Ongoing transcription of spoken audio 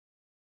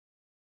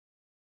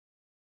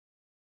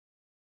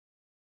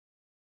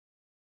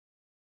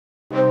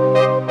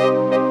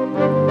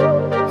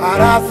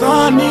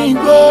ní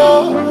igbó.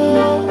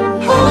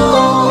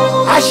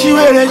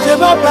 Aṣiwèrè ṣe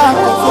bàbá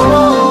àkọ́kọ́.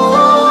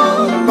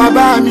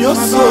 Bàbá mi ó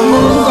sọ.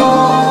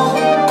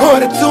 Got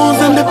the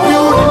tunes in the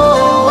building.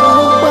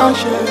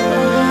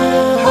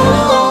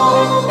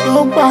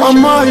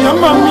 Ọmọ ìyá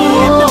mami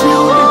in the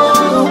building.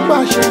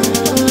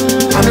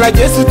 I'm like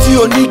Jésù tí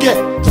ò ní gẹ̀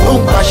tó ń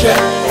pàṣẹ.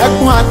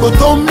 Ẹkùn àgbò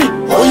tó ń mì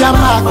ó yá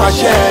máa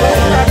pàṣẹ.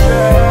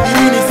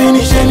 Ìrìnìsí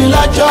ni ṣe ni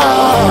lájọ́.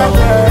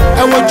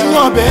 Ẹ wojú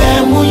ọbẹ̀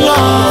ẹ mú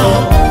yán.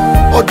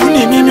 Ọdún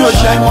ni mímí ò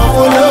ṣàìmọ̀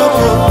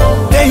fọlọ́kọ.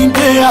 Day in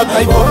day out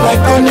I go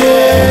like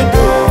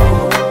tornado.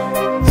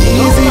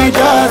 Easy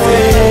does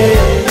it.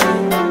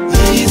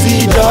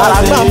 Easy does it.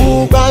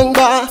 Àgbàmú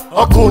gbangba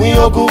ọkùnrin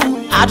ogun.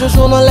 I just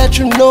wanna let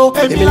you know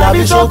èmi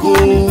làbí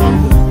sógun.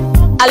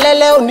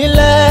 Alẹ́lẹ́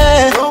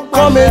onílẹ̀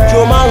kọ́ méjì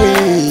ó máa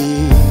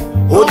rìn.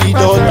 Ó di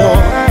dandan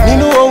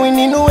nínú orin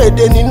nínú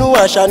èdè nínú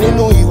àṣà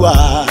nínú ìwà.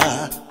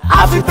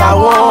 Àfi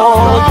táwọn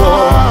yọ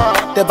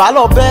tẹ̀bá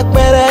lọ bẹ́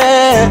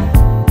pẹ́rẹ́.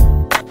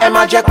 Ẹ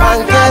má jẹ́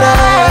pàǹkẹ́rẹ́.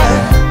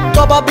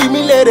 Tọ́ba bí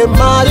mi léèrè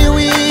máa rí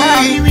wí.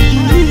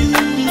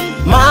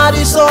 Máa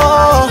rí sọ.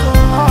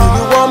 Do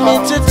you want me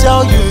to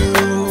tell you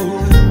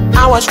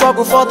how I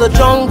struggle for the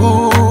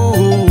jungle?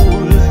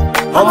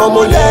 Ọmọ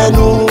mo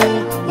lẹ́nu,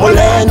 mo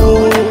lẹ́nu,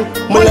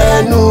 mo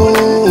lẹ́nu.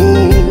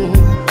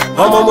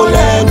 Ọmọ mo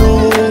lẹ́nu,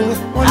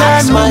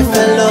 ask my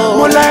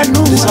fellow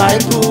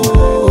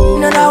disciple.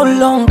 Not how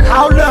long, but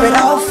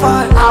how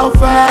far,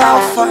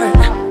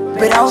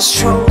 but how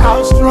strong.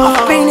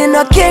 I've been in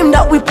a game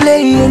that we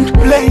playing,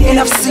 and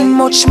I've seen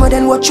much more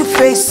than what you're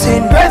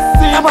facing.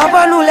 Now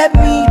Baba no let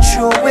me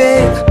throw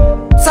away.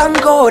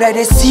 Thank God that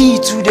I see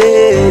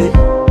today.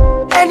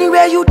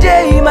 Anywhere you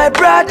day, my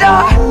brother.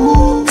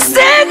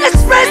 Sing,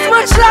 express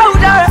much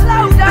louder.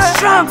 Be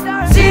strong,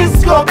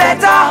 things go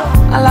better.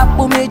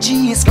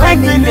 Alapomeji is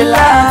climbing the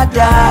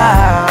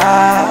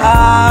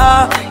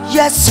ladder.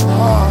 Yes,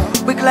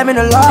 we climbing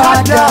the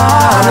ladder.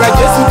 I'm like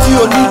Jésù tí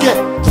ò ní gẹ̀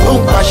tó ń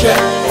pàṣẹ.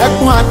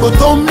 Ẹkùn àgbò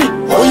tó ń mì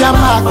ó yá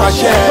máa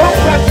pàṣẹ.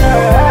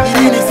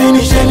 Ìrìnìsí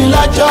ni ṣe ni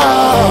lájọ́.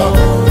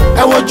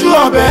 Ẹ wojú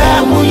ọbẹ̀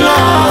ẹ mú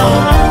yán.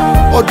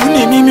 Ọdún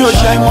ni mímí ò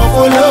ṣàìmọ̀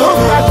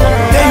fọlọ́kọ.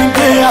 Day in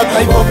day out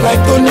I go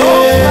like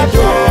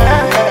tornado.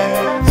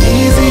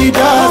 Easy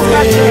does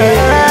it.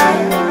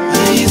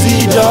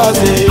 Easy does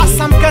it. As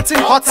I'm getting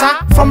hotter,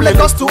 from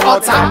Lagos to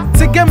Otta.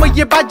 To get me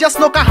you bad just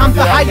look I'm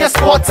the highest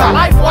quarter.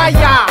 Live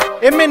wire,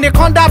 a minute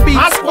conda beat,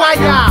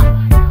 Asquire.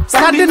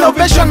 Standing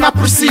ovation,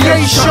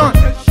 appreciation.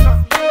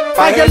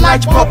 By a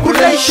large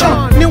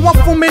population. Ni one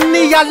for me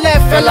ni a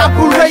left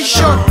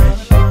elaboration.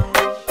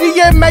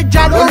 Iye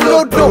meja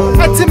lolodo.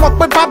 Eti mo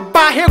pe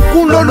baba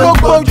hekun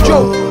lologojo.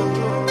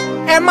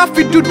 Ẹ má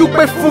fi dúdú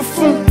pé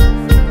funfun.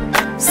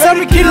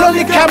 Seriki ló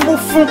ní kẹ́ mú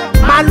fún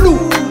màálù.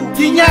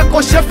 Ìyẹn kò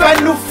ṣe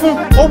fẹ́nu fún.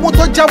 Ohun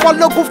tó jẹ́ wọ́n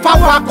lógún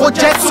fáwọn kò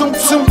jẹ́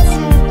tuntun.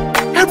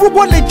 Ẹrú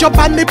wo lè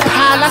jọba ní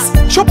palace.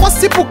 Ṣó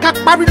possible ká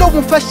parí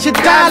lóhun fẹ́ ṣe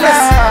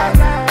Dallas.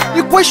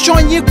 Equation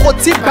yìí kò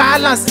tí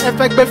balance. Ẹ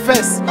fẹ́ gbé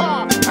first.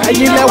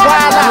 Ẹ̀yin lẹ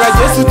wàhálà. Ààrẹ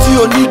Jésù tí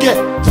ò ní gẹ̀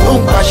tó ń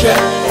pàṣẹ.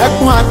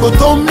 Ẹkùn àgbò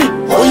tó ń mì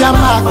ó yá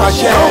máa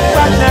pàṣẹ.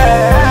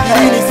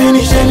 Ìrìnìsí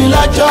ni ṣe ni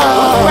lájọ́.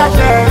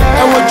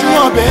 Ẹ wojú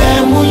ọbẹ̀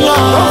ẹ mú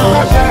yán.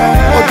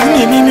 Ọdún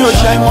ni mímí ò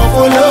ṣàìmọ̀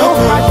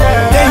fọlọ́kọ.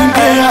 Day in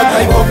day out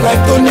I go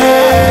like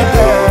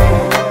tornado.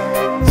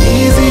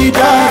 Easy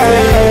does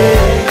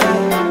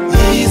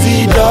it.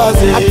 Easy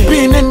does it. I've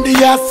been in the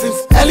air since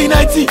early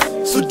 90s.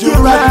 So do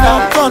right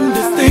now, done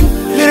this thing.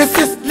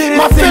 Lyricist,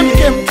 my fame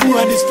came through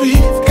on the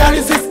street.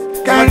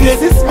 Can't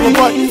resist me.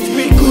 But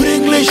speak good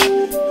English.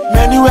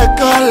 Many were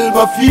called,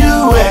 but few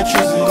were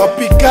choosing.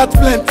 Copycat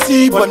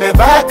plenty, but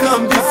never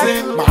come the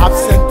same. My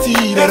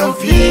absentee, they don't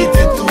fit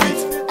into it.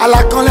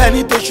 Alákànlẹ̀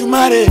ní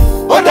Tòṣùmárè,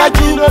 ó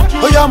dájú,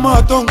 ó yọ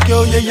ọmọ tó ń ké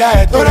oyè ya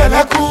ẹ̀ tó rẹ̀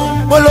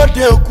lẹ́kún.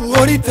 Bólóde òkú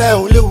orí tẹ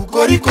ò léwu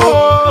koríko.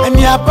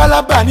 Ẹni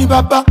abálábà ní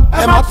bàbá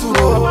ẹ má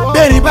turo.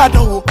 Bẹ́ẹ̀ni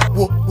Ìbàdàn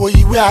wo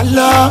ìwé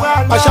àlọ́.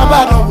 Pàṣà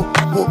Ìbàdàn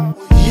wo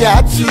ìyè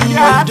àtú.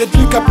 When you dey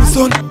drink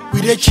Capri-Sun,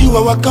 we dey chill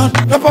our gun.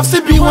 Drop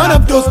of be one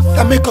of those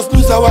that make us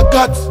lose our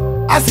guts.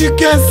 As you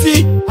can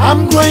see,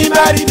 I'm growing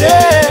by the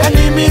day.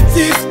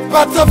 Enmity is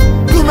part of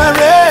human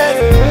race.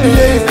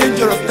 Delay is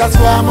dangerous, that's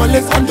why I'm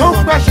always on the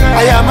run.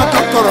 I am a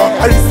conqueror,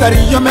 I study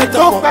your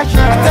metaphor. I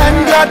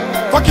thank God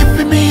for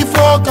keeping me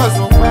focused.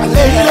 I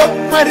lay low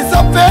when the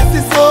surface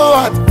is so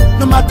hot.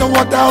 No matter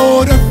what I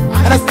hold on,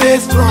 and I stay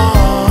strong.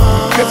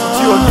 Jésù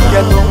tí ò ní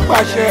gẹ̀ tó ń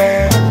pàṣẹ.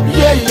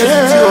 Jésù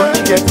tí ò ní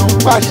gẹ̀ tó ń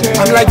pàṣẹ.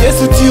 I'm like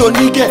Jésù tí ò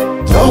ní gẹ̀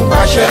tó ń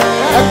pàṣẹ.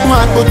 Ẹkùn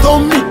àgbò tó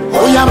ń mì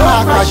ó yá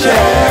máa pàṣẹ.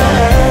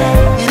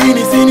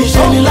 Ìrìnìsí ni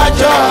ṣe ni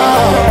lájọ́.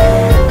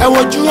 Ẹ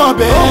wojú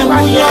ọbẹ̀ ẹ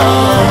mú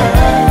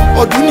yán.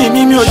 Ọdún ni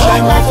mímí ò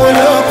ṣàìmọ̀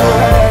fọlọ́kọ.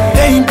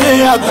 Day in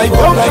day out I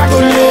go like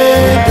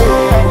tornado.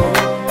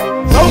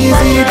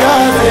 Easy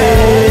does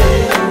it.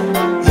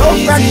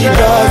 Easy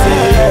does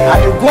it.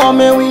 Àdìgún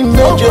ọmọ ewì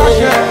méje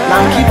là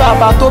ń kí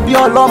bàbá tó bí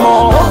ọlọ́mọ.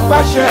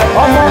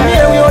 Ọmọ ní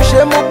ewì ó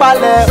ṣe mú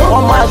palẹ̀.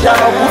 Ọmọ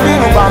àjànàkú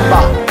bírù bàmbà.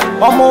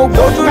 Ọmọ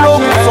ògbójú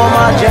lókun sọ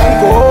máa jẹ́ ń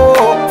kó.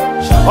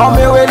 Ọmọ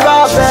ewé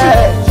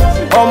lọ́bẹ̀.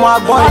 Ọmọ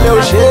àgbọ̀n ilé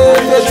ò ṣe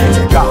é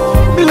fèjì jà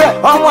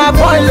ọmọ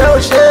àgbọ̀n ilé ò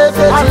ṣe é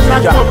fèjì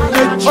jà.